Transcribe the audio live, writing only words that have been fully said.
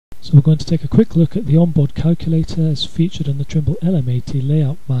So we're going to take a quick look at the onboard calculator as featured in the Trimble LM80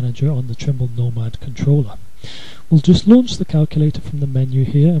 layout manager on the Trimble Nomad controller. We'll just launch the calculator from the menu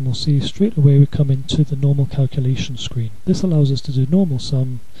here, and we'll see straight away we come into the normal calculation screen. This allows us to do normal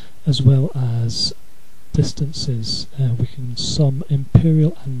sum as well as distances. We can sum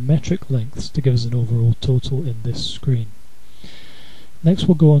imperial and metric lengths to give us an overall total in this screen. Next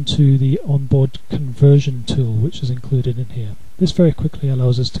we'll go on to the onboard conversion tool, which is included in here. This very quickly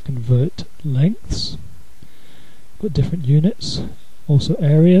allows us to convert lengths, got different units, also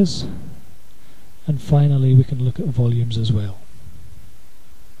areas, and finally we can look at volumes as well.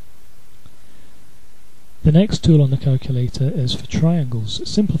 The next tool on the calculator is for triangles. It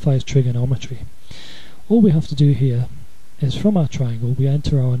simplifies trigonometry. All we have to do here is from our triangle we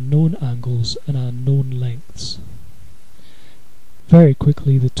enter our known angles and our known lengths. Very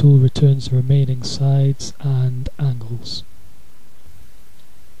quickly the tool returns the remaining sides and angles.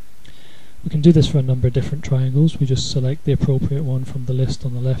 We can do this for a number of different triangles. We just select the appropriate one from the list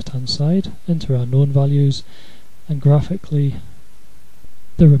on the left hand side, enter our known values, and graphically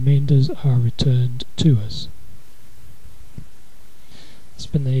the remainders are returned to us. It's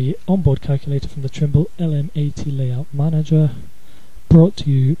been the onboard calculator from the Trimble LM80 layout manager, brought to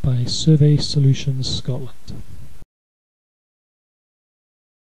you by Survey Solutions Scotland.